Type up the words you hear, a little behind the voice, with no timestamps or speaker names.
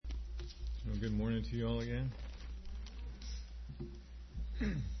Well, good morning to you all again.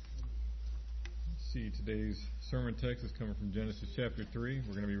 See, today's sermon text is coming from Genesis chapter 3.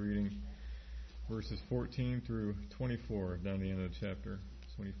 We're going to be reading verses 14 through 24 down to the end of the chapter.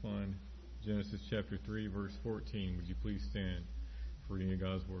 So when you find Genesis chapter 3, verse 14, would you please stand for reading of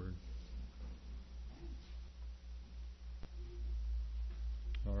God's Word?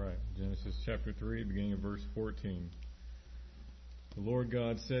 All right, Genesis chapter 3, beginning of verse 14. The Lord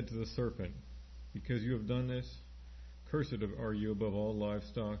God said to the serpent, "Because you have done this, cursed are you above all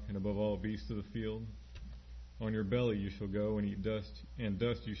livestock and above all beasts of the field. On your belly you shall go and eat dust, and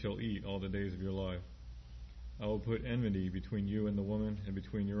dust you shall eat all the days of your life. I will put enmity between you and the woman, and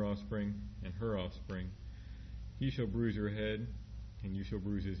between your offspring and her offspring. He shall bruise your head, and you shall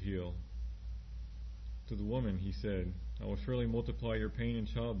bruise his heel." To the woman he said, "I will surely multiply your pain in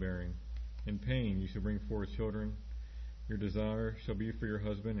childbearing. In pain you shall bring forth children. Your desire shall be for your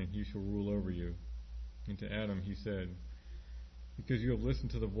husband, and he shall rule over you." And to Adam he said, "Because you have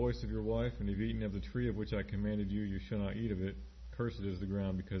listened to the voice of your wife, and have eaten of the tree of which I commanded you, you shall not eat of it. Cursed is the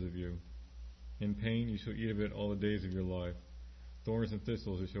ground because of you. In pain you shall eat of it all the days of your life. Thorns and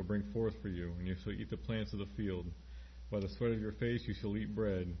thistles it shall bring forth for you, and you shall eat the plants of the field. By the sweat of your face you shall eat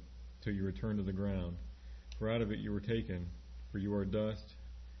bread, till you return to the ground. For out of it you were taken, for you are dust,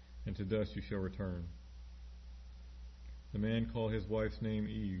 and to dust you shall return." The man called his wife's name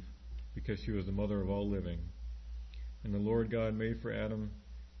Eve, because she was the mother of all living. And the Lord God made for Adam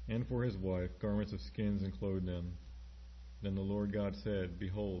and for his wife garments of skins and clothed them. Then the Lord God said,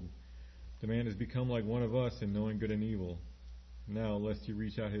 "Behold, the man has become like one of us in knowing good and evil. Now lest he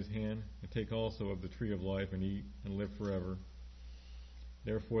reach out his hand and take also of the tree of life and eat and live forever."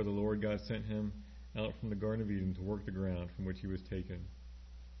 Therefore the Lord God sent him out from the Garden of Eden to work the ground from which he was taken.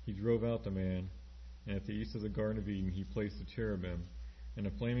 He drove out the man, and at the east of the Garden of Eden he placed the cherubim and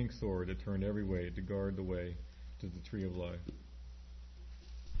a flaming sword that turned every way to guard the way to the tree of life.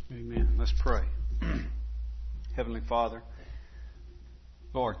 Amen. Let's pray. Heavenly Father,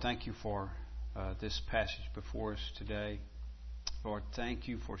 Lord, thank you for this passage before us today. Lord, thank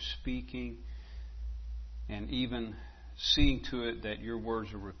you for speaking and even seeing to it that your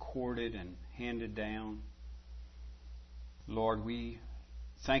words are recorded and handed down. Lord, we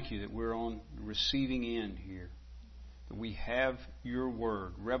thank you that we're on the receiving end here, that we have your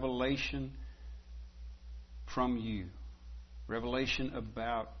word, revelation from you, revelation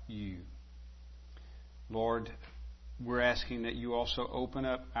about you. Lord, we're asking that you also open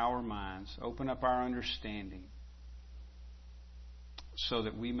up our minds, open up our understanding, so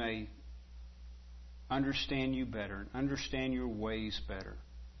that we may understand you better and understand your ways better.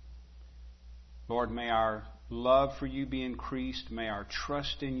 Lord, may our love for you be increased. May our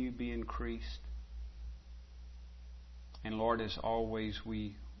trust in you be increased. And Lord, as always,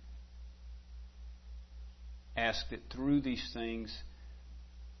 we ask that through these things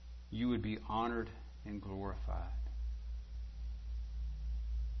you would be honored and glorified.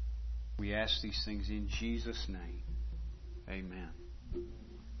 We ask these things in Jesus' name. Amen.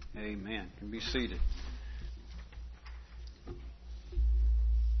 Amen. You can be seated.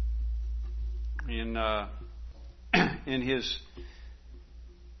 In his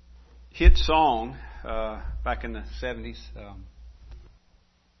hit song back in the 70s,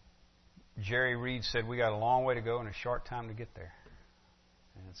 Jerry Reed said, "We got a long way to go and a short time to get there."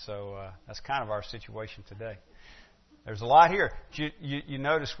 And so that's kind of our situation today. There's a lot here. You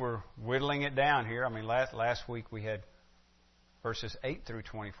notice we're whittling it down here. I mean, last week we had verses 8 through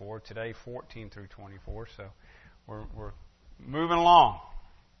 24. Today, 14 through 24. So we're moving along.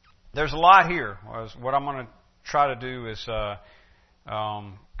 There's a lot here. What I'm going to try to do is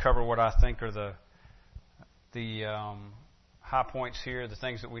cover what I think are the high points here, the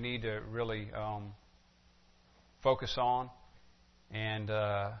things that we need to really focus on. And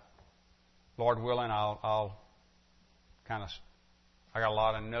Lord willing, I'll kind of, I got a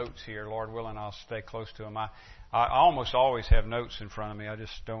lot of notes here. Lord willing, I'll stay close to them. I almost always have notes in front of me. I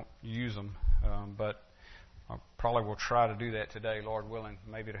just don't use them. But I probably will try to do that today, Lord willing,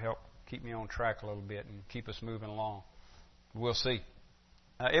 maybe to help keep me on track a little bit and keep us moving along. We'll see.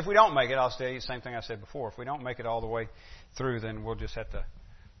 If we don't make it, I'll tell you the same thing I said before. If we don't make it all the way through, then we'll just have to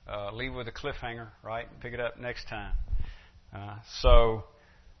leave with a cliffhanger, right, and pick it up next time. So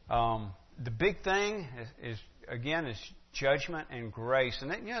the big thing is judgment and grace.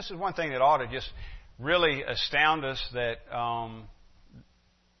 And this is one thing that ought to just really astound us, that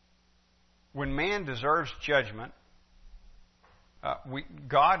when man deserves judgment,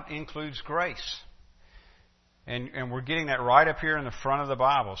 God includes grace. And we're getting that right up here in the front of the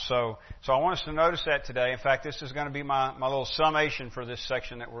Bible. So I want us to notice that today. In fact, this is going to be my little summation for this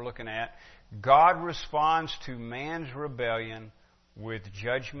section that we're looking at. God responds to man's rebellion with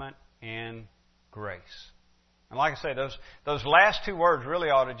judgment and grace. And like I say, those last two words really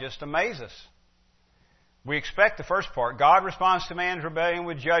ought to just amaze us. We expect the first part. God responds to man's rebellion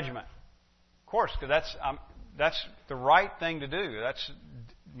with judgment. Of course, because that's the right thing to do. That's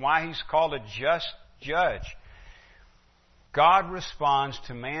why He's called a just judge. God responds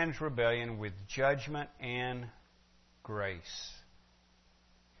to man's rebellion with judgment and grace.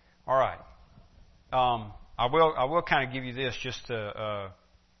 All right. I will kind of give you this just to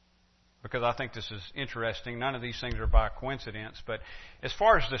because I think this is interesting. None of these things are by coincidence. But as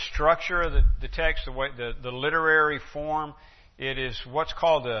far as the structure of the text, the way the literary form, it is what's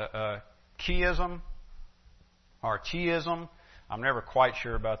called a chiasm or chiasm. I'm never quite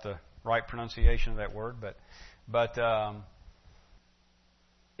sure about the right pronunciation of that word, but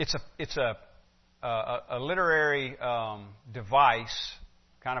it's a literary device,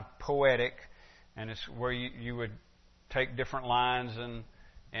 kind of poetic, and it's where you would take different lines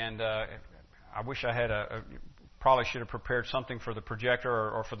and I wish I had probably should have prepared something for the projector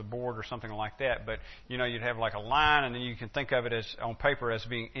or for the board or something like that. But you'd have like a line, and then you can think of it as on paper as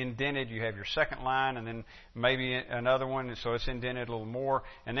being indented. You have your second line, and then maybe another one, and so it's indented a little more,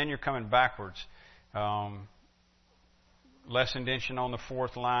 and then you're coming backwards. Less indentation on the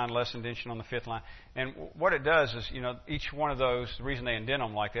fourth line, less indentation on the fifth line. And what it does is, each one of those, the reason they indent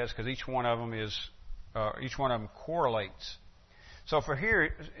them like that is because each one of them correlates. So for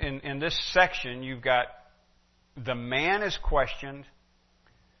here, in this section, you've got the man is questioned,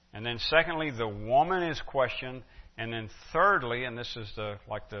 and then secondly, the woman is questioned, and then thirdly, and this is the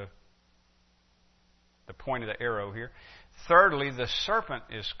point of the arrow here, thirdly, the serpent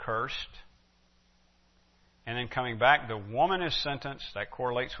is cursed. And then coming back, the woman is sentenced. That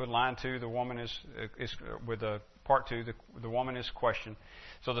correlates with line 2. The woman is with the part 2. The woman is questioned.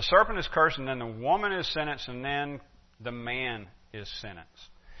 So the serpent is cursed, and then the woman is sentenced, and then the man is sentenced.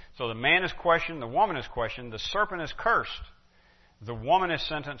 So the man is questioned, the woman is questioned, the serpent is cursed, the woman is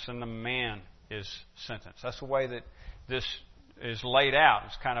sentenced, and the man is sentenced. That's the way that this is laid out.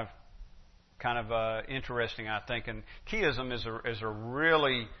 It's kind of interesting, I think. And chiasm is a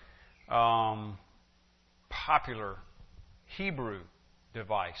really popular Hebrew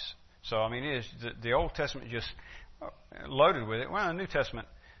device. So, it is the Old Testament just loaded with it. Well, the New Testament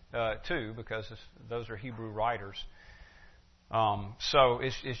too, because those are Hebrew writers. So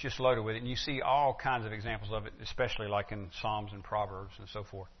it's just loaded with it. And you see all kinds of examples of it, especially like in Psalms and Proverbs and so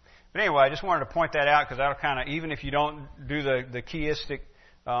forth. But anyway, I just wanted to point that out because that'll kind of, even if you don't do the chiastic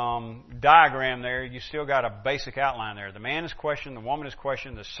diagram there, you still got a basic outline there. The man is questioned, the woman is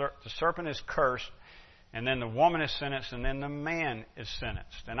questioned, the serpent is cursed, and then the woman is sentenced, and then the man is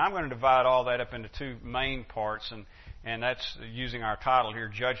sentenced. And I'm going to divide all that up into two main parts, and that's using our title here,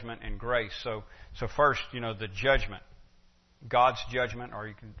 Judgment and Grace. So first, the judgment, God's judgment, or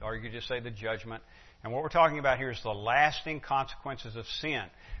you could just say the judgment. And what we're talking about here is the lasting consequences of sin.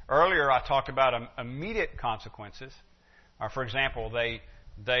 Earlier, I talked about immediate consequences. For example, they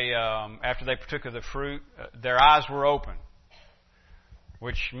after they partook of the fruit, their eyes were open,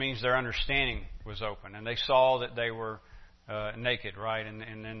 which means their understanding was open, and they saw that they were naked, right?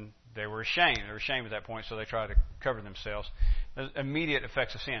 And then they were ashamed. They were ashamed at that point, so they tried to cover themselves. Immediate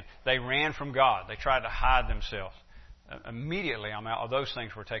effects of sin. They ran from God. They tried to hide themselves. Immediately, all those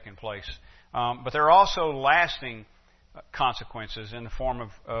things were taking place. But there are also lasting consequences in the form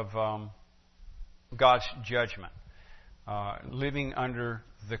of God's judgment. Living under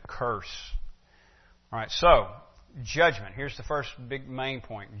the curse. All right, so judgment. Here's the first big main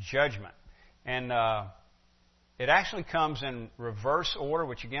point, judgment. And it actually comes in reverse order,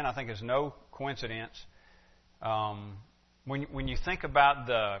 which again I think is no coincidence. When you think about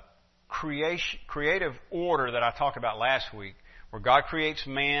the creative order that I talked about last week, where God creates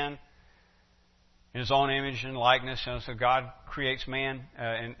man in His own image and likeness, and so God creates man,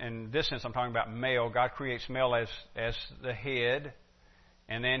 in this sense I'm talking about male. God creates male as the head,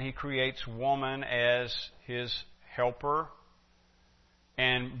 and then He creates woman as His helper.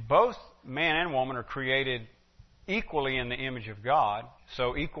 And both man and woman are created equally in the image of God.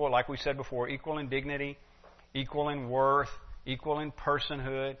 So equal, like we said before, equal in dignity, equal in worth, equal in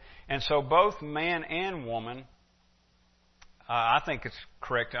personhood. And so both man and woman, I think it's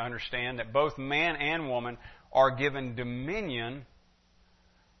correct to understand that both man and woman are given dominion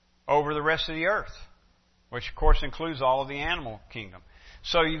over the rest of the earth, which of course includes all of the animal kingdom.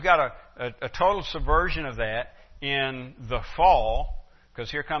 So you've got a total subversion of that in the fall, because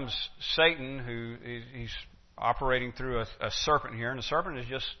here comes Satan, who he's operating through a serpent here, and the serpent is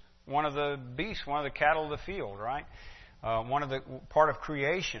just one of the beasts, one of the cattle of the field, right? One of the part of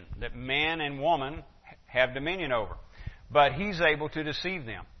creation that man and woman have dominion over. But he's able to deceive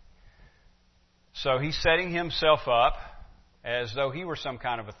them. So he's setting himself up as though he were some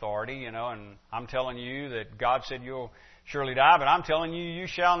kind of authority, and I'm telling you that God said you'll surely die, but I'm telling you, you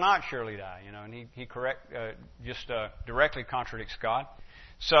shall not surely die, and he directly contradicts God.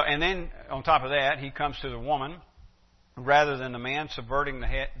 So, and then on top of that, he comes to the woman rather than the man, subverting the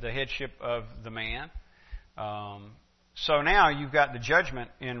headship of the man. So now you've got the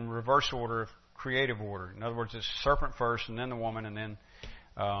judgment in reverse order of creative order. In other words, it's serpent first, and then the woman, and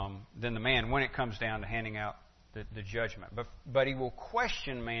then the man, when it comes down to handing out the judgment. But he will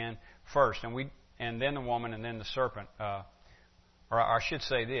question man first, and then the woman, and then the serpent. Or I should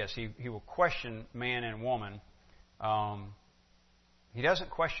say this: he will question man and woman. He doesn't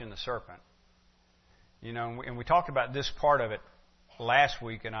question the serpent. And we talked about this part of it last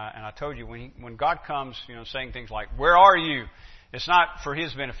week, and I told you when God comes, saying things like, "Where are you?" It's not for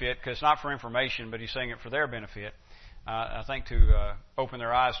His benefit, because it's not for information, but He's saying it for their benefit. I think to open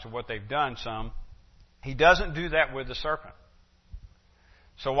their eyes to what they've done some. He doesn't do that with the serpent.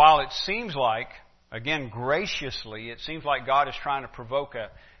 So while it seems like, again, graciously, it seems like God is trying to provoke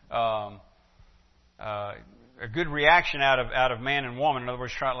a good reaction out of man and woman. In other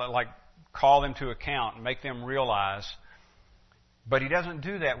words, trying to call them to account and make them realize. But He doesn't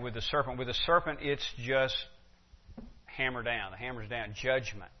do that with the serpent. With the serpent, it's just hammer down. The hammer's down.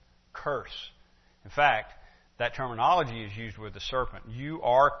 Judgment. Curse. In fact, that terminology is used with the serpent. You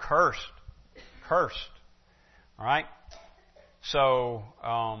are cursed. Cursed. All right? So,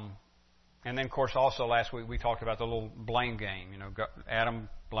 and then, of course, also last week we talked about the little blame game. Adam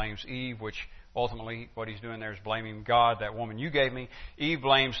blames Eve, which ultimately what he's doing there is blaming God, that woman you gave me. Eve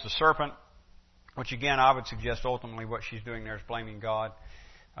blames the serpent, which again I would suggest ultimately what she's doing there is blaming God,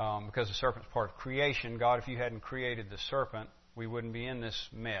 because the serpent's part of creation. God, if you hadn't created the serpent, we wouldn't be in this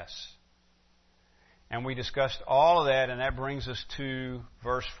mess. And we discussed all of that, and that brings us to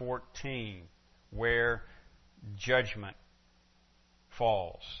verse 14, where judgment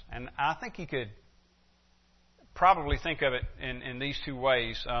falls. And I think you could probably think of it in these two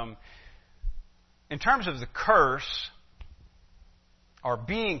ways. In terms of the curse, or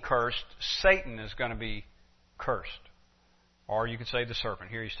being cursed, Satan is going to be cursed. Or you could say the serpent.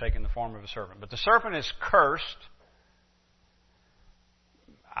 Here he's taking the form of a serpent. But the serpent is cursed.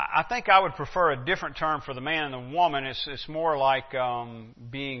 I think I would prefer a different term for the man and the woman. It's more like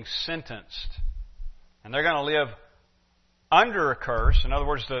being sentenced. And they're going to live under a curse. In other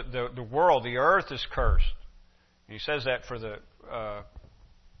words, the world, the earth is cursed. And he says that for the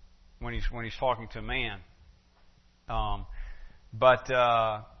when he's talking to man. But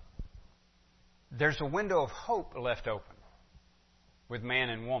there's a window of hope left open with man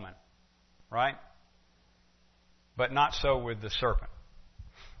and woman, right? But not so with the serpent.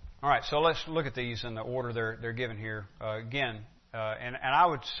 All right, so let's look at these in the order they're given here. Again, and I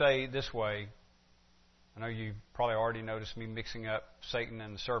would say this way. I know you probably already noticed me mixing up Satan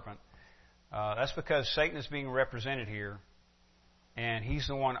and the serpent. That's because Satan is being represented here, and he's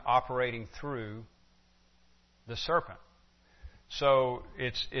the one operating through the serpent. So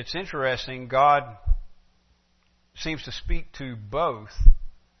it's interesting. God seems to speak to both.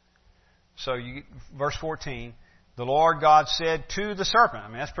 So verse 14, the Lord God said to the serpent. I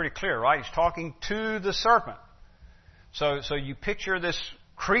mean, that's pretty clear, right? He's talking to the serpent. So you picture this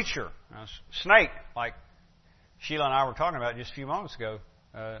creature, a snake, like Sheila and I were talking about just a few moments ago,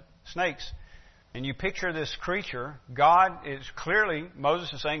 snakes. And you picture this creature. God is clearly,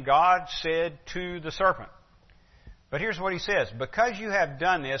 Moses is saying, God said to the serpent. But here's what he says. Because you have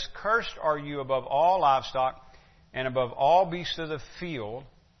done this, cursed are you above all livestock and above all beasts of the field.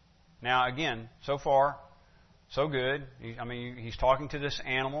 Now, again, so far, so good. He's talking to this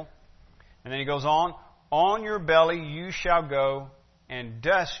animal. And then he goes on your belly you shall go, and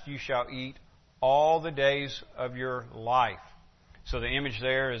dust you shall eat all the days of your life. So the image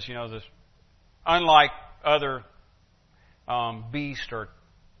there is, this, unlike other beasts, or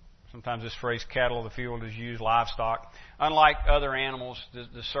sometimes this phrase cattle of the field is used, livestock. Unlike other animals,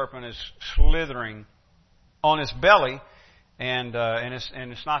 the serpent is slithering on his belly, and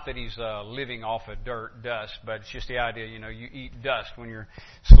it's not that he's living off of dust, but it's just the idea, you eat dust when you're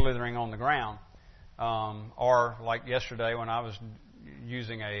slithering on the ground. Or like yesterday when I was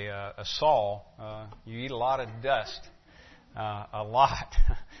using a saw, you eat a lot of dust, a lot,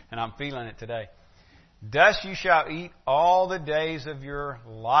 and I'm feeling it today. Dust you shall eat all the days of your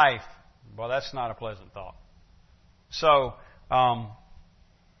life. Well, that's not a pleasant thought. So,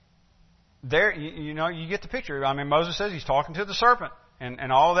 there, you get the picture. I mean, Moses says he's talking to the serpent,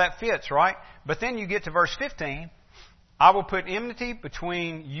 and all of that fits, right? But then you get to verse 15. I will put enmity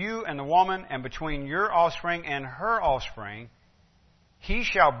between you and the woman, and between your offspring and her offspring. He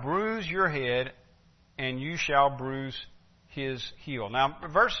shall bruise your head, and you shall bruise his heel. Now,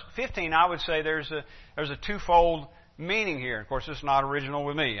 verse 15, I would say there's a twofold meaning here. Of course, it's not original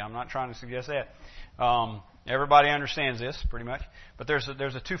with me. I'm not trying to suggest that. Everybody understands this pretty much, but there's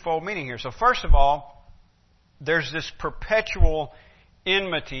a twofold meaning here. So, first of all, there's this perpetual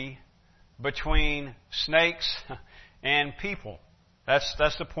enmity between snakes and people. That's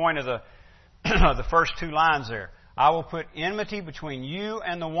the point of the the first two lines there. I will put enmity between you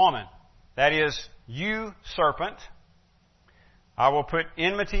and the woman. That is, you, serpent. I will put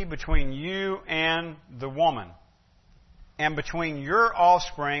enmity between you and the woman. And between your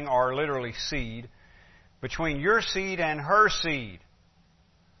offspring, or literally seed, between your seed and her seed.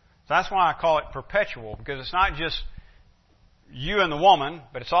 So that's why I call it perpetual, because it's not just you and the woman,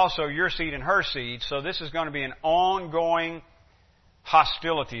 but it's also your seed and her seed. So this is going to be an ongoing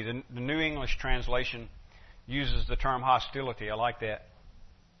hostility. The New English translation uses the term hostility. I like that.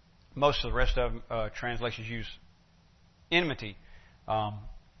 Most of the rest of translations use enmity,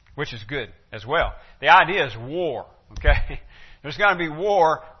 which is good as well. The idea is war. Okay, there's going to be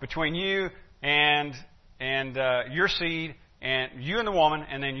war between you and your seed, and you and the woman,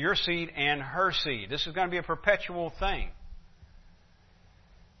 and then your seed and her seed. This is going to be a perpetual thing.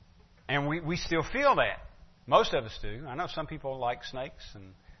 And we still feel that. Most of us do. I know some people like snakes,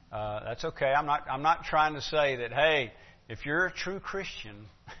 and that's okay. I'm not trying to say that, hey, if you're a true Christian,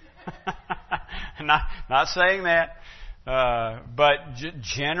 not saying that, but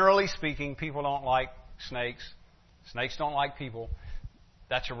generally speaking, people don't like snakes. Snakes don't like people.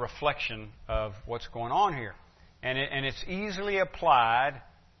 That's a reflection of what's going on here. And it's easily applied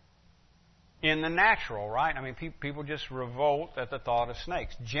in the natural, right? I mean, people just revolt at the thought of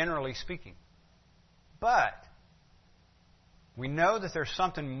snakes, generally speaking. But we know that there's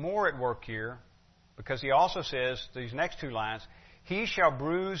something more at work here, because he also says, these next two lines, he shall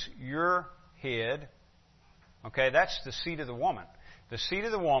bruise your head. Okay, that's the seed of the woman. The seed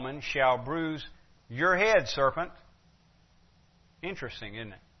of the woman shall bruise your head, serpent. Interesting,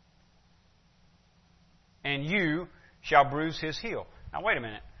 isn't it? And you shall bruise his heel. Now, wait a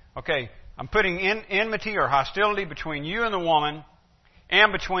minute. Okay, I'm putting enmity or hostility between you and the woman,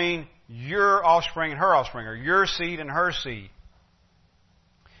 and between your offspring and her offspring, or your seed and her seed.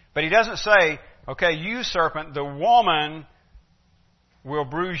 But he doesn't say, okay, you, serpent, the woman will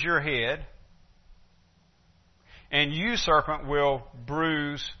bruise your head, and you, serpent, will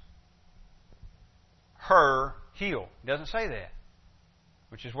bruise her heel. He doesn't say that,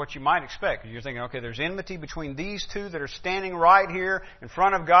 which is what you might expect. You're thinking, okay, there's enmity between these two that are standing right here in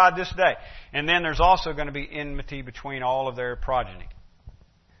front of God this day. And then there's also going to be enmity between all of their progeny.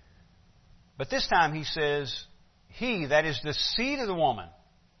 But this time he says, he, that is the seed of the woman,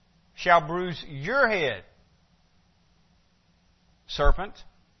 shall bruise your head, serpent,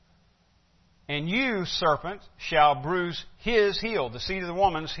 and you, serpent, shall bruise his heel, the seed of the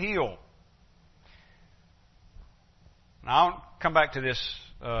woman's heel. Now, I'll come back to this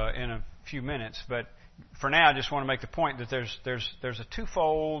in a few minutes, but for now, I just want to make the point that there's a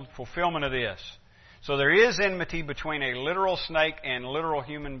twofold fulfillment of this. So there is enmity between a literal snake and literal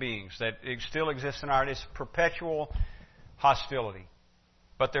human beings that still exists in our day. It's perpetual hostility.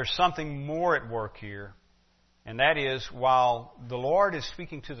 But there's something more at work here, and that is, while the Lord is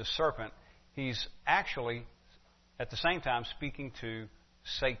speaking to the serpent, He's actually, at the same time, speaking to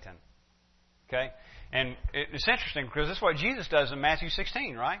Satan. Okay? And it's interesting, because this is what Jesus does in Matthew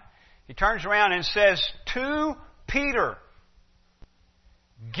 16, right? He turns around and says to Peter,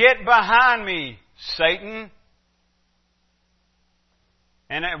 "Get behind me, Satan."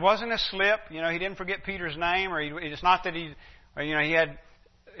 And it wasn't a slip. He didn't forget Peter's name, or it's not that he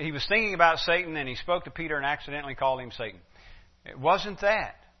was thinking about Satan and he spoke to Peter and accidentally called him Satan. It wasn't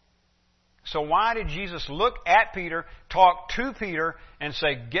that. So why did Jesus look at Peter, talk to Peter, and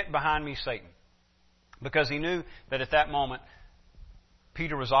say, "Get behind me, Satan"? Because he knew that at that moment,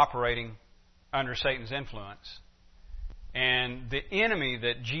 Peter was operating under Satan's influence. And the enemy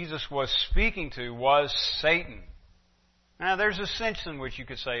that Jesus was speaking to was Satan. Now, there's a sense in which you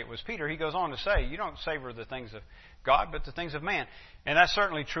could say it was Peter. He goes on to say, you don't savor the things of God, but the things of man. And that's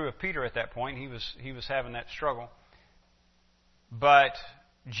certainly true of Peter at that point. He was having that struggle. But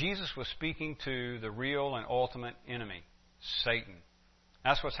Jesus was speaking to the real and ultimate enemy, Satan.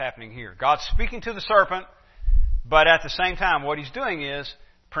 That's what's happening here. God's speaking to the serpent, but at the same time, what He's doing is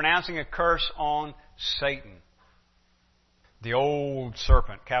pronouncing a curse on Satan. The old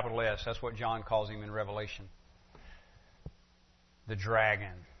serpent, capital S. That's what John calls him in Revelation. The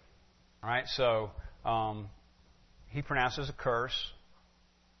dragon. All right, so he pronounces a curse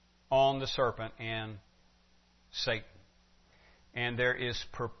on the serpent and Satan. And there is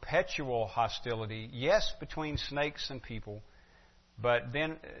perpetual hostility, yes, between snakes and people, but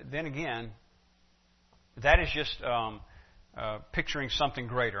then again, that is just picturing something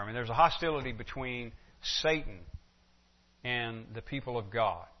greater. I mean, there's a hostility between Satan and the people of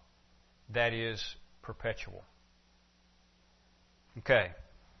God that is perpetual. Okay.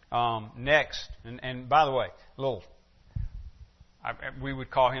 Next, and by the way, we would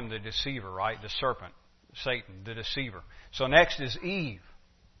call him the deceiver, right? The serpent, Satan, the deceiver. So next is Eve.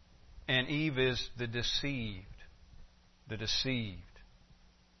 And Eve is the deceived. The deceived.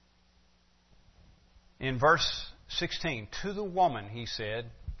 In verse 16, to the woman, he said,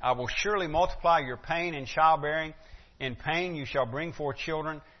 I will surely multiply your pain in childbearing. In pain you shall bring forth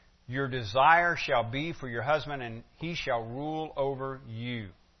children. Your desire shall be for your husband, and he shall rule over you.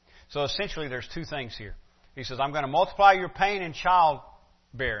 So essentially there's two things here. He says, I'm going to multiply your pain in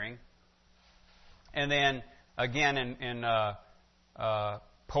childbearing. And then, again, in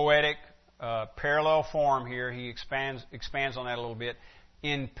poetic parallel form here, he expands on that a little bit.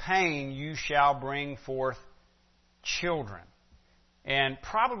 In pain you shall bring forth children. And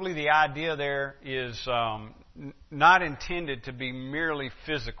probably the idea there is not intended to be merely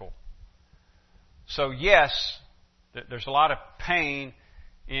physical. So yes, there's a lot of pain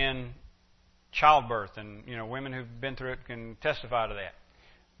in childbirth, and women who've been through it can testify to that.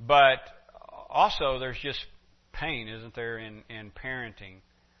 But also there's just pain, isn't there, in parenting.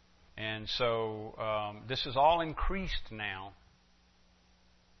 And so this is all increased now.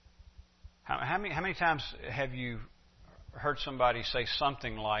 How many times have you heard somebody say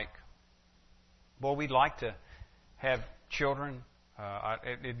something like, well, we'd like to have children.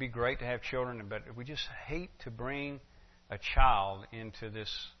 It'd be great to have children, but we just hate to bring a child into this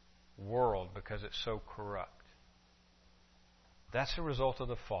world because it's so corrupt. That's a result of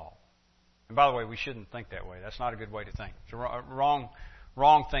the fall. And by the way, we shouldn't think that way. That's not a good way to think. It's wrong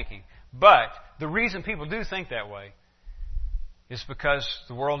thinking. But the reason people do think that way is because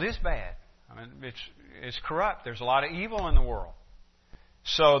the world is bad. I mean, it's corrupt. There's a lot of evil in the world.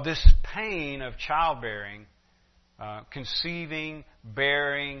 So this pain of childbearing, conceiving,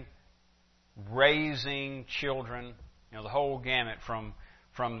 bearing, raising children, the whole gamut from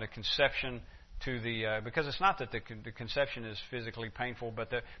the conception to the because it's not that the conception is physically painful,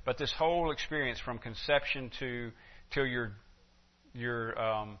 but this whole experience from conception till you're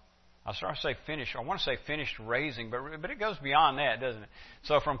I want to say finished raising, but it goes beyond that, doesn't it?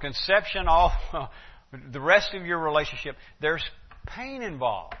 So from conception all the rest of your relationship, there's pain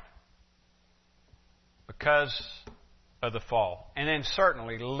involved because of the fall, and then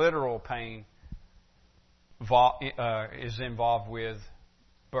certainly literal pain is involved with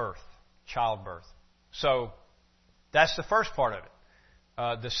birth, childbirth. So that's the first part of it.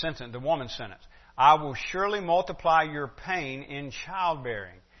 The woman's sentence. I will surely multiply your pain in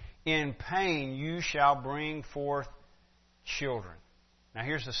childbearing. In pain you shall bring forth children. Now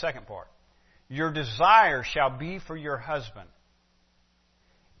here's the second part. Your desire shall be for your husband,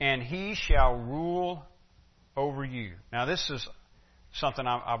 and he shall rule over you. Now this is something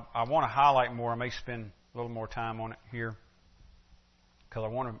I want to highlight more. I may spend a little more time on it here because I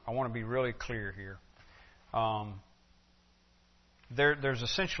want to be really clear here. There's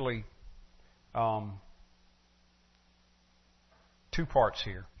essentially two parts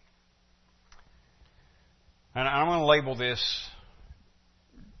here. And I'm going to label this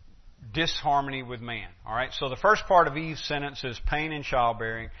disharmony with man. All right? So the first part of Eve's sentence is pain in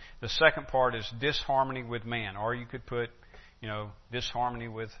childbearing. The second part is disharmony with man. Or you could put, disharmony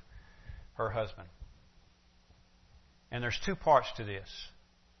with her husband. And there's two parts to this.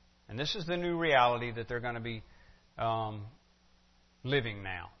 And this is the new reality that they're going to be living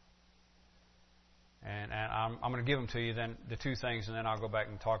now. And I'm going to give them to you, then the two things, and then I'll go back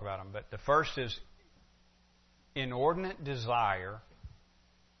and talk about them. But the first is inordinate desire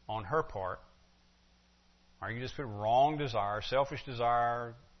on her part. Or you just put wrong desire, selfish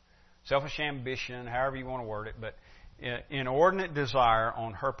ambition, however you want to word it, but inordinate desire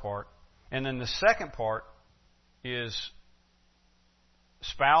on her part. And then the second part is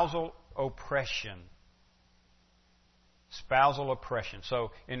spousal oppression. Spousal oppression.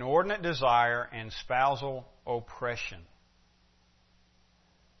 So inordinate desire and spousal oppression.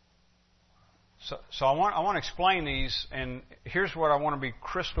 So I want to explain these, and here's what I want to be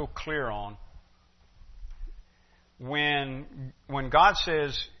crystal clear on. When God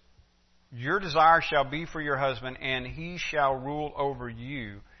says your desire shall be for your husband, and he shall rule over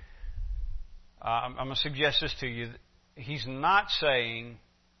you. I'm going to suggest this to you. He's not saying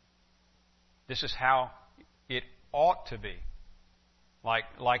this is how it ought to be.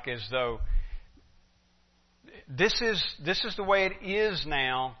 Like as though this is the way it is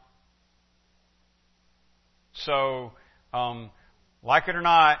now. So, like it or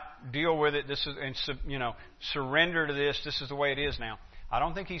not, deal with it. This is, and surrender to this. This is the way it is now. I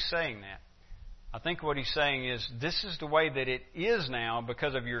don't think he's saying that. I think what he's saying is this is the way that it is now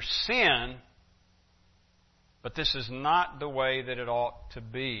because of your sin, but this is not the way that it ought to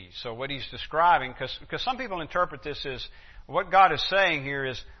be. So what he's describing, because some people interpret this as, what God is saying here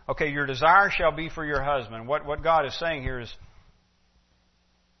is, okay, your desire shall be for your husband. What God is saying here is,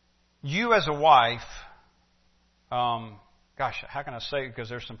 you as a wife, gosh, how can I say it? Because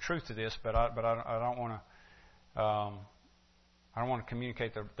there's some truth to this, but I don't want to, I don't want to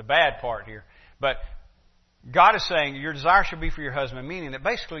communicate the bad part here. But God is saying your desire should be for your husband, meaning that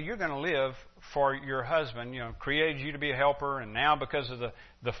basically you're going to live for your husband. Created you to be a helper, and now because of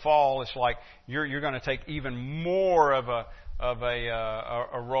the fall, it's like you're going to take even more of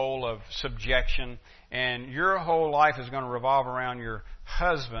a role of subjection, and your whole life is going to revolve around your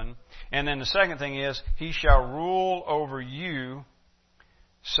husband. And then the second thing is, he shall rule over you.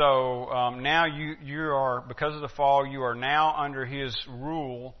 So now you are, because of the fall, you are now under his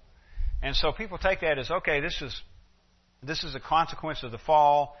rule. And so people take that as, okay, this is a consequence of the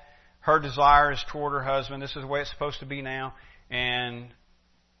fall. Her desire is toward her husband. This is the way it's supposed to be now. And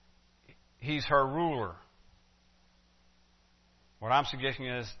he's her ruler. What I'm suggesting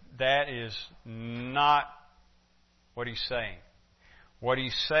is that is not what he's saying. What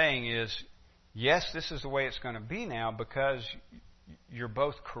he's saying is, yes, this is the way it's going to be now because you're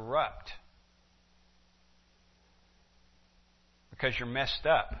both corrupt. Because you're messed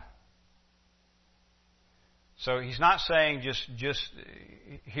up. So he's not saying just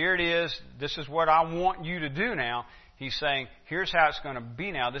here it is, this is what I want you to do now. He's saying, here's how it's going to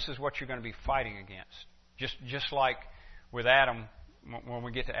be now. This is what you're going to be fighting against. Just like with Adam, when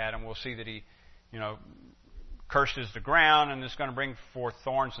we get to Adam, we'll see that he, curses the ground and is going to bring forth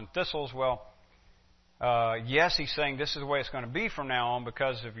thorns and thistles. Well, yes, he's saying this is the way it's going to be from now on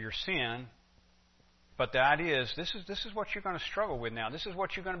because of your sin. But the idea is this is what you're going to struggle with now. This is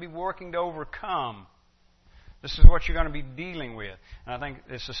what you're going to be working to overcome. This is what you're going to be dealing with. And I think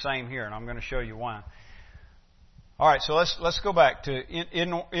it's the same here, and I'm going to show you why. All right, so let's go back to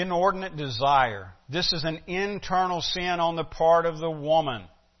inordinate desire. This is an internal sin on the part of the woman.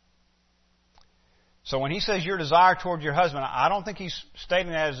 So when he says your desire toward your husband, I don't think he's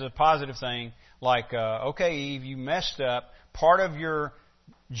stating that as a positive thing. Like, okay, Eve, you messed up. Part of your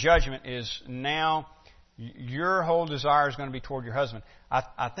judgment is now your whole desire is going to be toward your husband.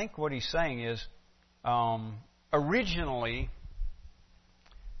 I think what he's saying is, originally,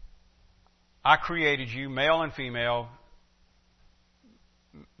 I created you, male and female.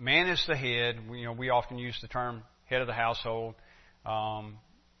 Man is the head. We often use the term head of the household.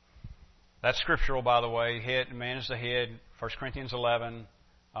 That's scriptural, by the way. Man is the head. 1 Corinthians 11,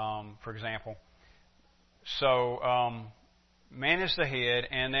 for example. So, man is the head,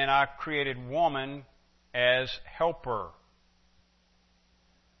 and then I created woman as helper.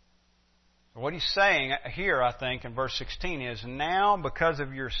 What he's saying here, I think, in verse 16 is, now because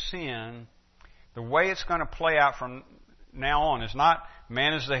of your sin, the way it's going to play out from now on is not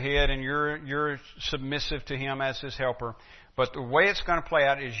man is the head and you're submissive to him as his helper, but the way it's going to play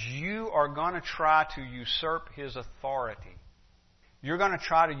out is you are going to try to usurp his authority. You're going to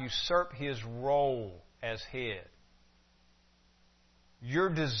try to usurp his role as head. Your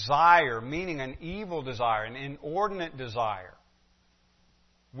desire, meaning an evil desire, an inordinate desire,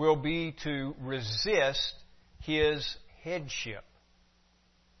 will be to resist his headship.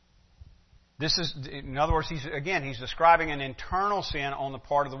 This is, in other words, he's describing an internal sin on the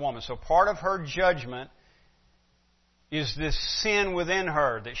part of the woman. So part of her judgment is this sin within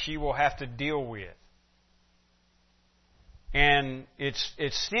her that she will have to deal with. And it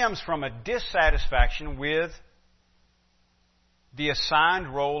stems from a dissatisfaction with the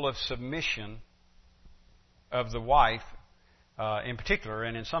assigned role of submission of the wife, in particular,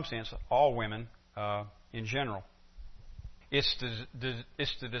 and in some sense, all women in general. It's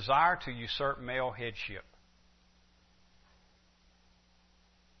the desire to usurp male headship.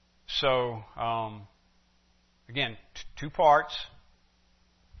 So, again, two parts.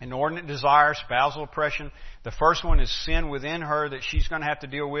 Inordinate desire, spousal oppression. The first one is sin within her that she's going to have to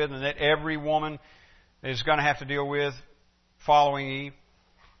deal with and that every woman is going to have to deal with following Eve.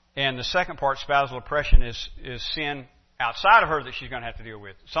 And the second part, spousal oppression, is sin outside of her that she's going to have to deal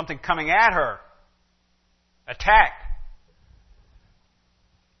with. Something coming at her. Attack.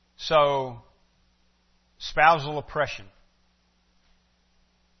 So, spousal oppression.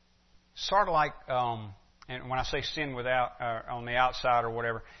 Sort of like, and when I say sin without on the outside or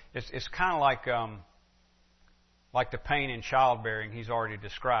whatever, it's kind of like the pain in childbearing he's already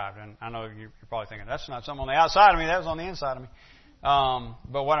described. And I know you're probably thinking that's not something on the outside of me; that was on the inside of me.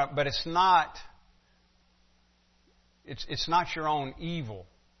 But it's not. It's not your own evil.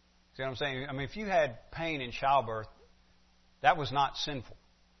 See what I'm saying? I mean, if you had pain in childbirth, that was not sinful.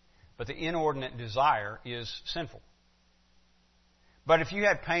 But the inordinate desire is sinful. But if you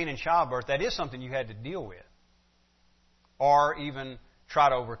had pain in childbirth, that is something you had to deal with. Or even try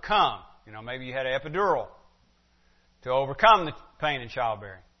to overcome. You know, maybe you had an epidural to overcome the pain in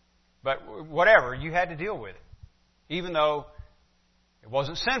childbearing. But whatever, you had to deal with it. Even though it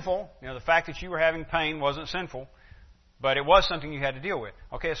wasn't sinful, you know, the fact that you were having pain wasn't sinful, but it was something you had to deal with.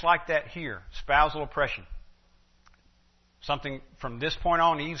 Okay, it's like that here, spousal oppression. Something from this point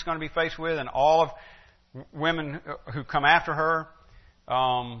on Eve's going to be faced with, and all of women who come after her,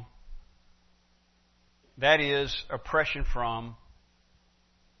 that is oppression from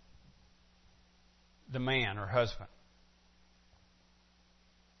the man or husband.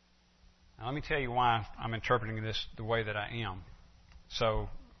 Now, let me tell you why I'm interpreting this the way that I am. So,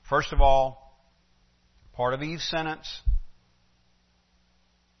 first of all, part of Eve's sentence,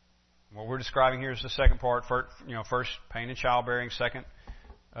 what we're describing here is the second part. First, pain in childbearing. Second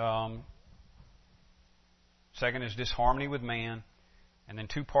is disharmony with man. And then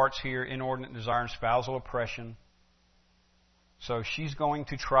two parts here, inordinate desire and spousal oppression. So she's going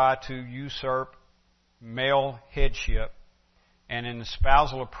to try to usurp male headship. And in the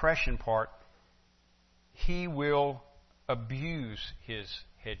spousal oppression part, he will abuse his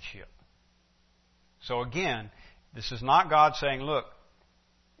headship. So again, this is not God saying, look,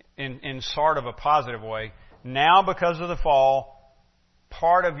 in sort of a positive way, now because of the fall,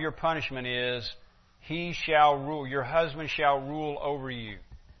 part of your punishment is he shall rule, your husband shall rule over you.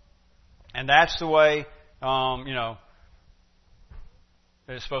 And that's the way,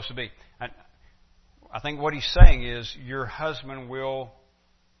 it's supposed to be. I think what he's saying is your husband will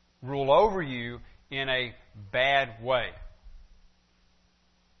rule over you in a bad way.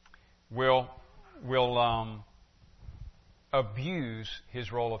 Will abuse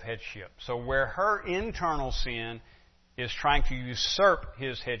his role of headship. So where her internal sin is trying to usurp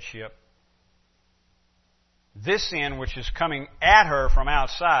his headship, this sin, which is coming at her from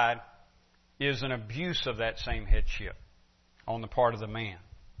outside, is an abuse of that same headship on the part of the man.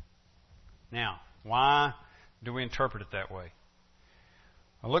 Now, why do we interpret it that way?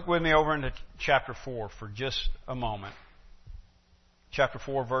 Well, look with me over into chapter 4 for just a moment. Chapter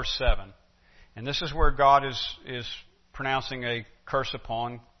 4, verse 7. And this is where God is pronouncing a curse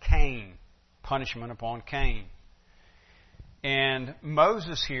upon Cain, punishment upon Cain. And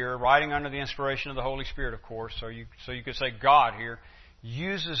Moses here, writing under the inspiration of the Holy Spirit, of course, so you could say God here,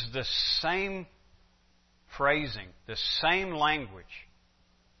 uses the same phrasing, the same language.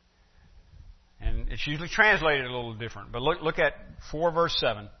 And it's usually translated a little different. But look at 4 verse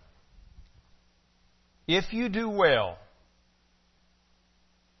 7. If you do well,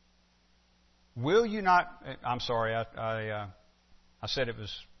 will you not... I'm sorry, I said it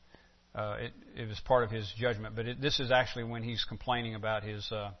was part of his judgment, but this is actually when he's complaining about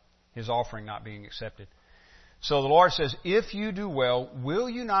his offering not being accepted. So the Lord says, if you do well, will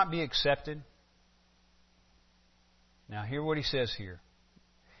you not be accepted? Now hear what he says here.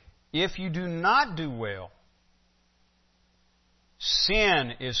 If you do not do well,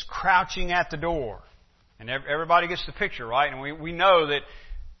 sin is crouching at the door. And everybody gets the picture, right? And we know that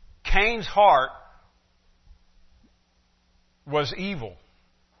Cain's heart was evil.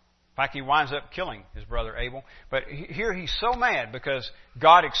 In fact, he winds up killing his brother Abel. But here he's so mad because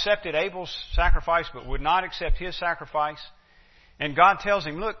God accepted Abel's sacrifice but would not accept his sacrifice. And God tells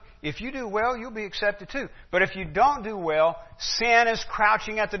him, look, if you do well, you'll be accepted too. But if you don't do well, sin is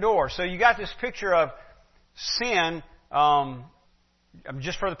crouching at the door. So you got this picture of sin,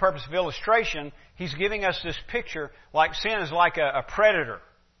 just for the purpose of illustration, he's giving us this picture like sin is like a predator.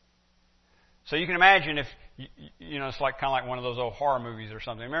 So you can imagine if, it's like kind of like one of those old horror movies or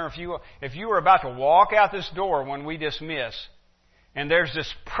something. Remember, if you were about to walk out this door when we dismiss, and there's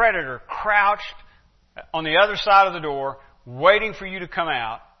this predator crouched on the other side of the door, waiting for you to come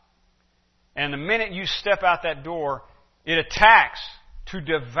out, and the minute you step out that door, it attacks to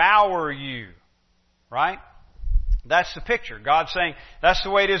devour you. Right? That's the picture. God's saying that's the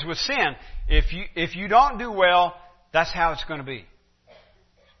way it is with sin. If you don't do well, that's how it's going to be.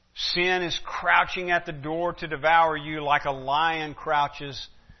 Sin is crouching at the door to devour you like a lion crouches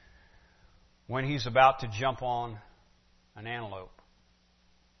when he's about to jump on an antelope.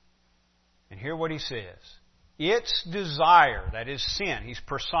 And hear what he says. Its desire, that is sin, he's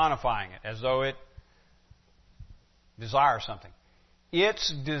personifying it as though it desires something.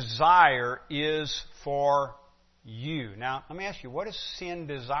 Its desire is for you. Now, let me ask you, what is sin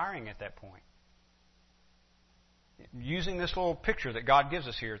desiring at that point? Using this little picture that God gives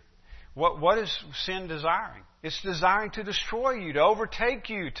us here, what is sin desiring? It's desiring to destroy you, to overtake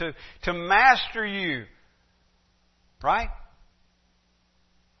you, to master you. Right?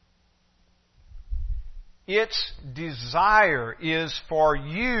 Its desire is for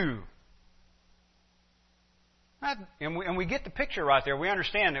you. And we get the picture right there. We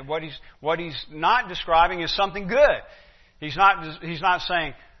understand that what he's not describing is something good. He's not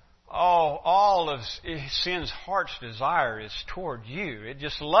saying, oh, all of sin's heart's desire is toward you. It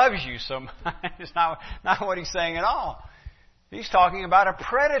just loves you so much. It's not what he's saying at all. He's talking about a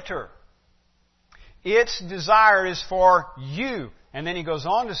predator. Its desire is for you. And then he goes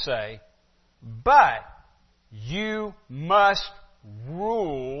on to say, but you must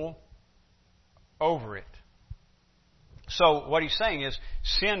rule over it. So what he's saying is,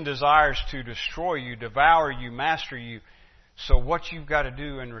 sin desires to destroy you, devour you, master you. So what you've got to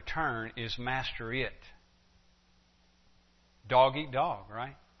do in return is master it. Dog eat dog,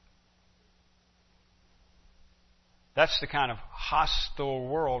 right? That's the kind of hostile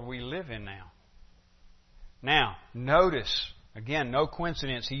world we live in now. Now, notice, again, no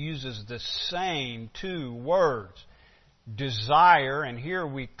coincidence, he uses the same two words. Desire, and here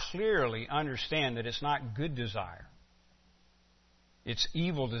we clearly understand that it's not good desire. It's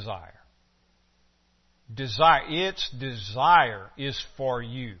evil desire. Its desire is for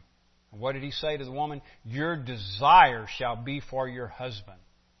you. What did he say to the woman? Your desire shall be for your husband.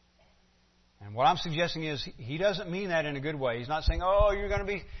 And what I'm suggesting is he doesn't mean that in a good way. He's not saying, oh, you're going to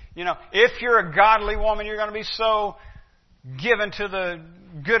be, if you're a godly woman, you're going to be so given to the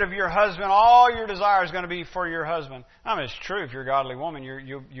good of your husband. All your desire is going to be for your husband. I mean, it's true. If you're a godly woman,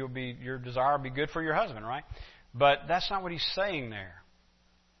 your desire will be good for your husband, right? But that's not what he's saying there.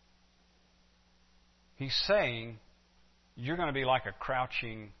 He's saying you're going to be like a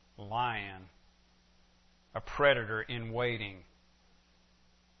crouching lion, a predator in waiting.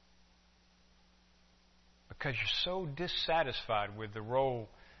 Because you're so dissatisfied with the role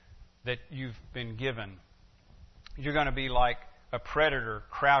that you've been given. You're going to be like a predator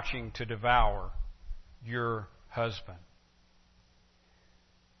crouching to devour your husband.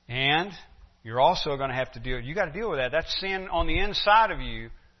 And you're also going to have to you got to deal with that. That's sin on the inside of you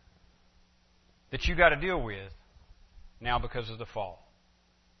that you got to deal with now because of the fall.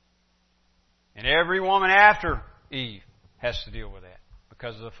 And every woman after Eve has to deal with that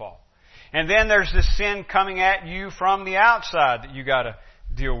because of the fall. And then there's this sin coming at you from the outside that you got to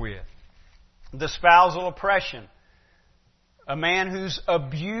deal with. The spousal oppression. A man who's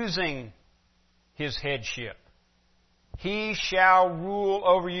abusing his headship. He shall rule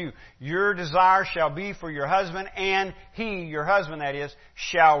over you. Your desire shall be for your husband, and he, your husband that is,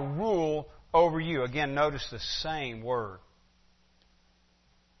 shall rule over you. Again, notice the same word.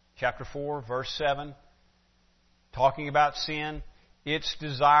 Chapter 4, verse 7, talking about sin. Its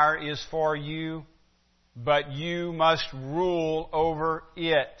desire is for you, but you must rule over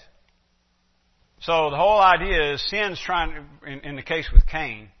it. So the whole idea is sin's trying, in the case with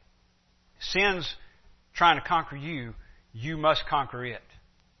Cain, sin's trying to conquer you, you must conquer it.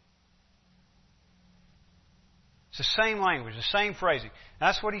 It's the same language, the same phrasing.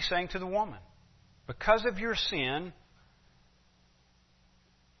 That's what he's saying to the woman. Because of your sin,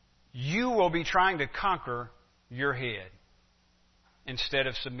 you will be trying to conquer your head instead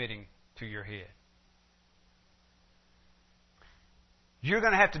of submitting to your head. You're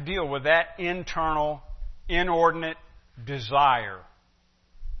going to have to deal with that internal, inordinate desire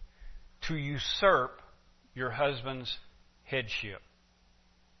to usurp your husband's headship.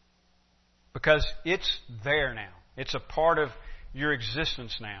 Because it's there now. It's a part of your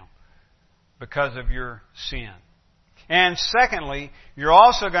existence now because of your sin. And secondly, you're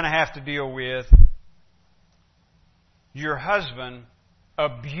also going to have to deal with your husband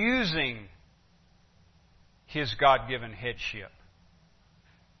abusing his God-given headship.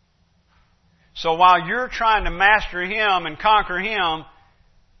 So while you're trying to master him and conquer him,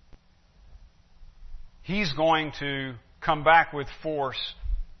 he's going to come back with force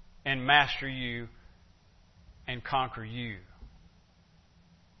and master you and conquer you.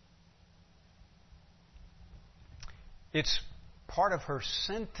 It's part of her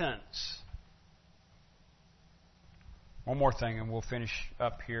sentence. One more thing, and we'll finish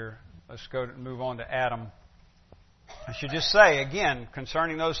up here. Let's move on to Adam. I should just say, again,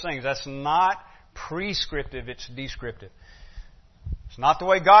 concerning those things, that's not prescriptive, it's descriptive. It's not the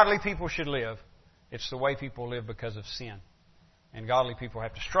way godly people should live. It's the way people live because of sin. And godly people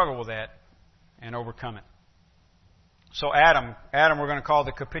have to struggle with that and overcome it. So Adam we're going to call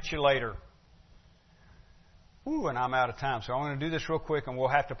the capitulator. And I'm out of time. So I'm going to do this real quick, and we'll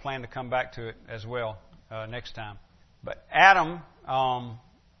have to plan to come back to it as well next time. But Adam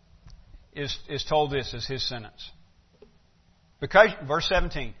is told this as his sentence. Verse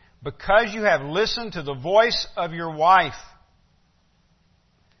 17, because you have listened to the voice of your wife.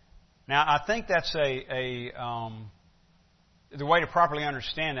 Now, I think that's the way to properly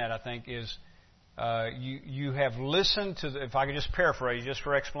understand that, I think, is you have listened to, if I could just paraphrase, just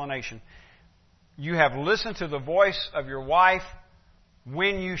for explanation, you have listened to the voice of your wife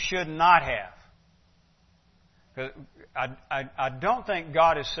when you should not have. I don't think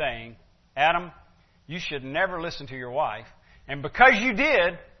God is saying, Adam, you should never listen to your wife. And because you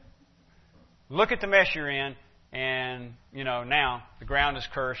did, look at the mess you're in, and, now the ground is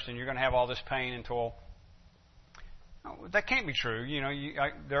cursed and you're going to have all this pain and toil. No, that can't be true.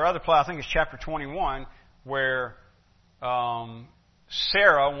 There are other places, I think it's chapter 21, where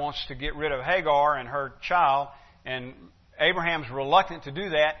Sarah wants to get rid of Hagar and her child, and Abraham's reluctant to do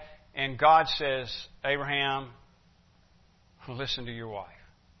that, and God says, Abraham, listen to your wife.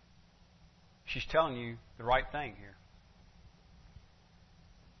 She's telling you the right thing here.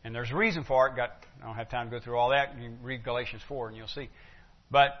 And there's a reason for it. I don't have time to go through all that. You read Galatians 4 and you'll see.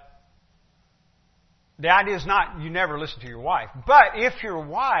 But the idea is not you never listen to your wife. But if your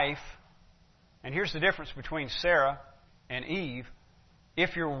wife, and here's the difference between Sarah and Eve,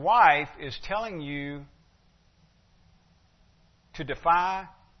 if your wife is telling you to defy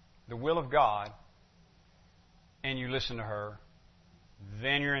the will of God and you listen to her,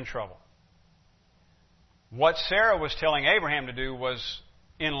 then you're in trouble. What Sarah was telling Abraham to do was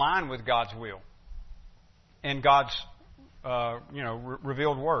in line with God's will and God's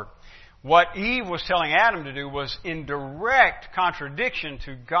revealed word. What Eve was telling Adam to do was in direct contradiction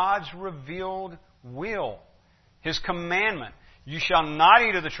to God's revealed will, His commandment. You shall not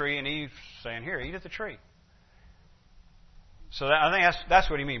eat of the tree, and Eve's saying, here, eat of the tree. So I think that's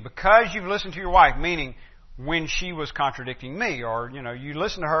what he means. Because you've listened to your wife, meaning when she was contradicting me, or, you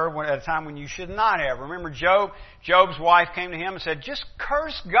listened to her at a time when you should not have. Remember Job? Job's wife came to him and said, just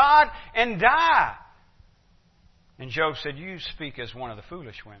curse God and die. And Job said, you speak as one of the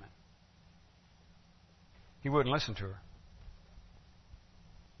foolish women. He wouldn't listen to her.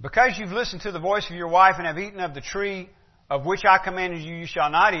 Because you've listened to the voice of your wife and have eaten of the tree of which I commanded you, you shall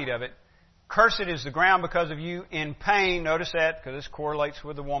not eat of it. Cursed is the ground because of you. In pain, notice that, because this correlates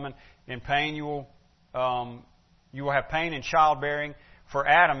with the woman. In pain you will have pain in childbearing. For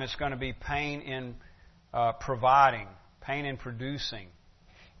Adam, it's going to be pain in providing, pain in producing.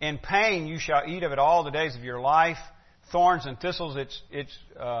 In pain you shall eat of it all the days of your life. Thorns and thistles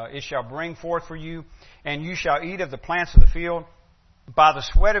it shall bring forth for you, and you shall eat of the plants of the field. By the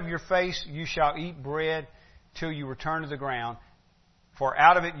sweat of your face you shall eat bread till you return to the ground. For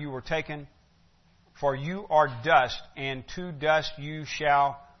out of it you were taken, for you are dust, and to dust you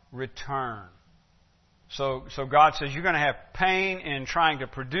shall return. So God says you're going to have pain in trying to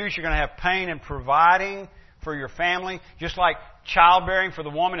produce. You're going to have pain in providing for your family. Just like childbearing for the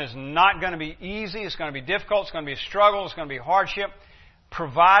woman is not going to be easy. It's going to be difficult. It's going to be a struggle. It's going to be hardship.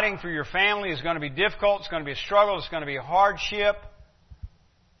 Providing for your family is going to be difficult. It's going to be a struggle. It's going to be a hardship.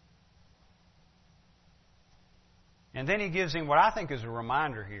 And then he gives him what I think is a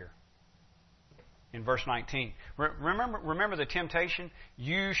reminder here in verse 19. Remember the temptation?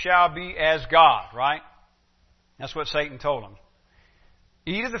 You shall be as God, right? That's what Satan told him.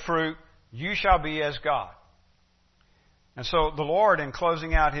 Eat of the fruit, you shall be as God. And so the Lord, in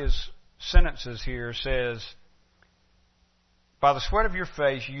closing out his sentences here, says, by the sweat of your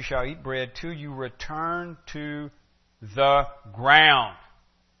face you shall eat bread till you return to the ground.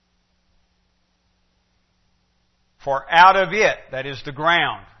 For out of it, that is the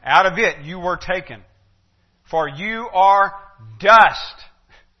ground, out of it you were taken. For you are dust.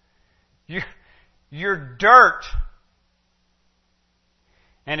 You're dirt.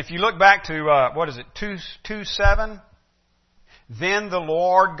 And if you look back to, 2:7? Then the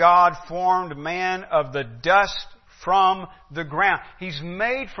Lord God formed man of the dust from the ground. He's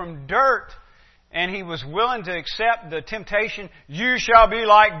made from dirt, and he was willing to accept the temptation, you shall be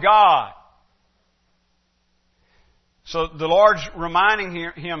like God. So the Lord's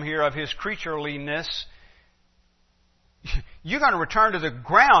reminding him here of his creatureliness. You're going to return to the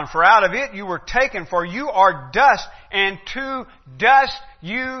ground, for out of it you were taken, for you are dust, and to dust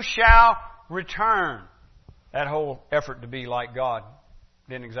you shall return. That whole effort to be like God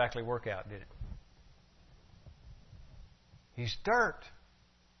didn't exactly work out, did it? He's dirt.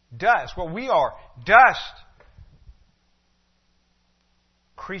 Dust. Well, we are dust.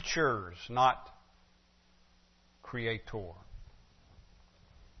 Creatures, not creator.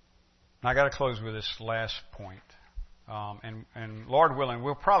 Now, I got to close with this last point. And Lord willing,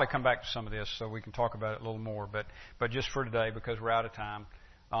 we'll probably come back to some of this so we can talk about it a little more. But just for today, because we're out of time,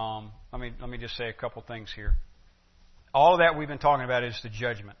 let me just say a couple things here. All of that we've been talking about is the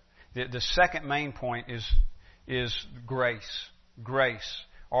judgment. The second main point is grace. Grace.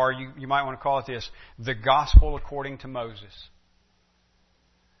 Or you might want to call it this, the gospel according to Moses.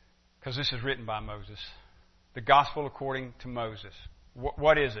 Because this is written by Moses. The gospel according to Moses.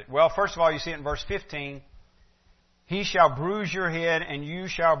 What is it? Well, first of all, you see it in verse 15. He shall bruise your head, and you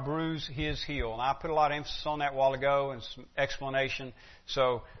shall bruise his heel. And I put a lot of emphasis on that a while ago and some explanation,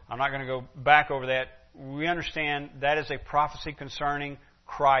 so I'm not going to go back over that. We understand that is a prophecy concerning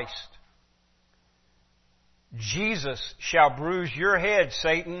Christ. Jesus shall bruise your head,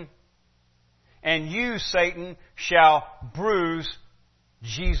 Satan, and you, Satan, shall bruise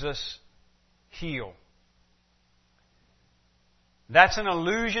Jesus' heel. That's an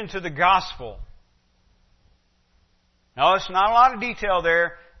allusion to the gospel. Now, it's not a lot of detail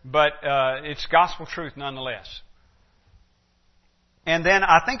there, but it's gospel truth nonetheless. And then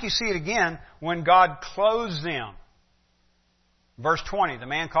I think you see it again when God clothes them. Verse 20, the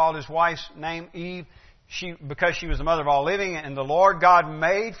man called his wife's name Eve, because she was the mother of all living, and the Lord God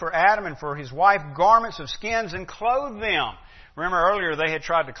made for Adam and for his wife garments of skins and clothed them. Remember earlier they had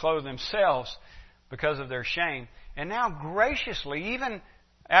tried to clothe themselves because of their shame. And now graciously, even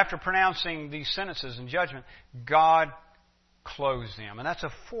after pronouncing these sentences in judgment, God clothes them. And that's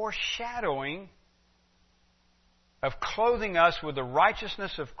a foreshadowing of clothing us with the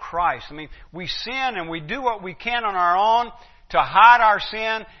righteousness of Christ. I mean, we sin and we do what we can on our own to hide our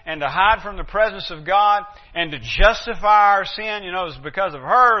sin and to hide from the presence of God and to justify our sin. You know, it's because of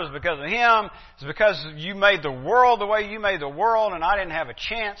her, it's because of him, it's because you made the world the way you made the world and I didn't have a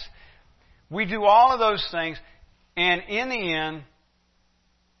chance. We do all of those things, and in the end,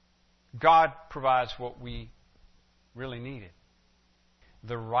 God provides what we really needed.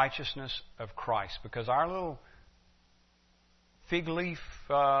 The righteousness of Christ. Because our little fig leaf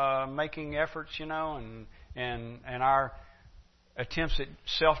making efforts, you know, and our attempts at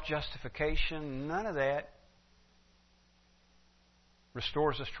self-justification, none of that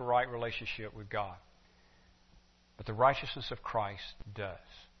restores us to right relationship with God. But the righteousness of Christ does.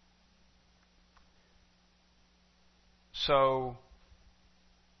 So,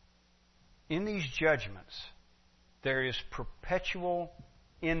 in these judgments, there is perpetual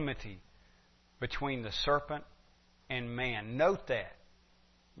enmity between the serpent and man. Note that.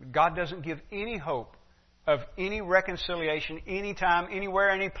 God doesn't give any hope of any reconciliation, anytime,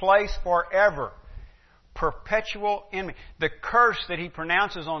 anywhere, any place, forever. Perpetual enmity. The curse that he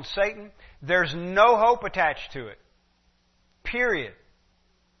pronounces on Satan, there's no hope attached to it. Period.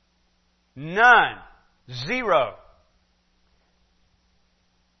 None. Zero.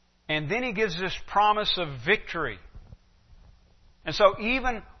 And then he gives this promise of victory. And so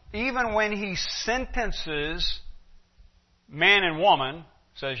even when he sentences man and woman,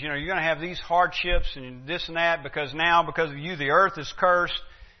 says, you know, you're going to have these hardships and this and that because of you the earth is cursed,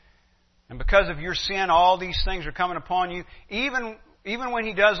 and because of your sin all these things are coming upon you. Even when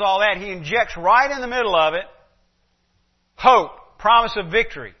he does all that, he injects right in the middle of it hope, promise of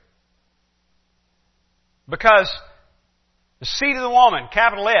victory. Because the seed of the woman,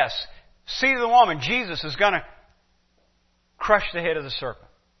 capital S, seed of the woman, Jesus, is going to crush the head of the serpent.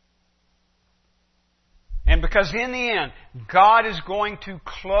 And because in the end, God is going to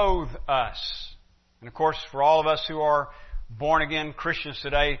clothe us. And of course, for all of us who are born-again Christians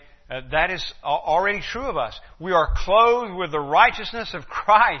today, that is already true of us. We are clothed with the righteousness of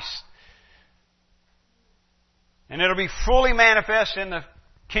Christ. And it'll be fully manifest in the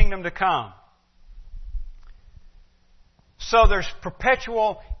kingdom to come. So there's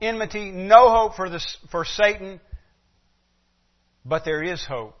perpetual enmity, no hope for Satan, but there is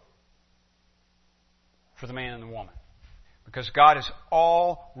hope for the man and the woman. Because God is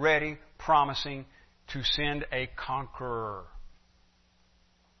already promising to send a conqueror.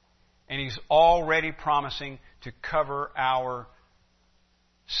 And He's already promising to cover our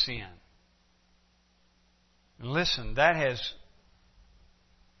sin. Listen, that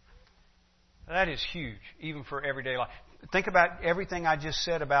is huge, even for everyday life. Think about everything I just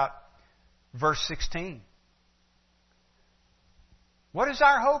said about verse 16. What is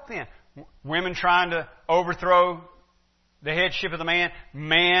our hope then? Women trying to overthrow the headship of the man.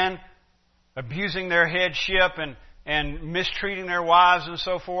 Man abusing their headship and mistreating their wives and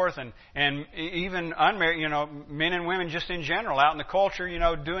so forth. And even unmarried, men and women just in general out in the culture,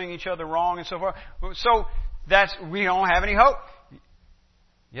 doing each other wrong and so forth. So we don't have any hope.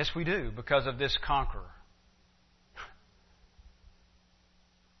 Yes, we do, because of this conqueror.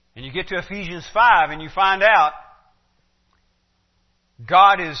 And you get to Ephesians 5 and you find out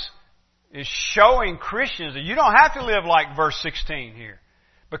God is showing Christians that you don't have to live like verse 16 here.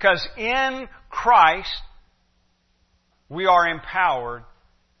 Because in Christ, we are empowered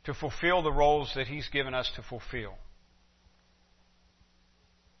to fulfill the roles that He's given us to fulfill.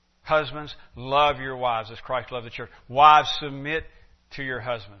 Husbands, love your wives as Christ loved the church. Wives, submit to your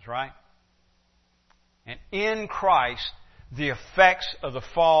husbands, right? And in Christ, the effects of the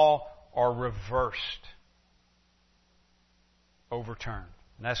fall are reversed, overturned.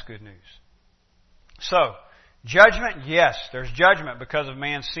 And that's good news. So, judgment, yes, there's judgment because of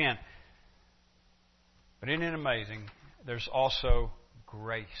man's sin. But isn't it amazing? There's also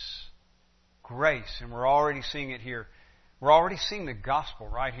grace. Grace, and we're already seeing it here. We're already seeing the gospel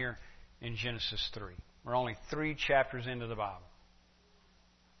right here in Genesis 3. We're only 3 chapters into the Bible.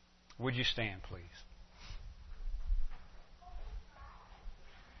 Would you stand, please?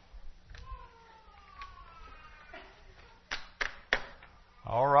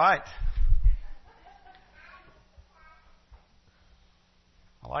 All right.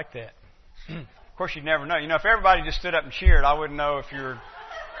 I like that. Of course, you'd never know. If everybody just stood up and cheered, I wouldn't know if you were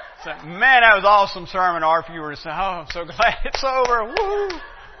saying, man, that was an awesome sermon, or if you were saying, oh, I'm so glad it's over. Woo!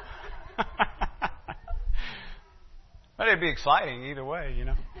 But it'd be exciting either way,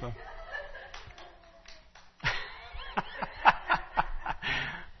 So.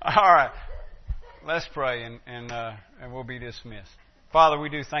 All right. Let's pray and we'll be dismissed. Father, we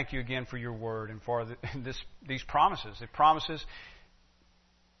do thank you again for your word and for these promises. It promises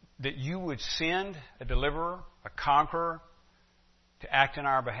that you would send a deliverer, a conqueror, to act in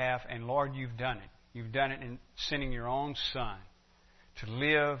our behalf. And Lord, you've done it. You've done it in sending your own Son to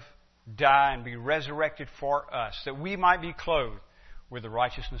live, die, and be resurrected for us, that we might be clothed with the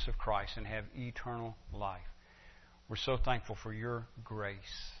righteousness of Christ and have eternal life. We're so thankful for your grace.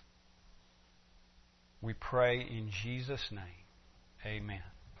 We pray in Jesus' name. Amen.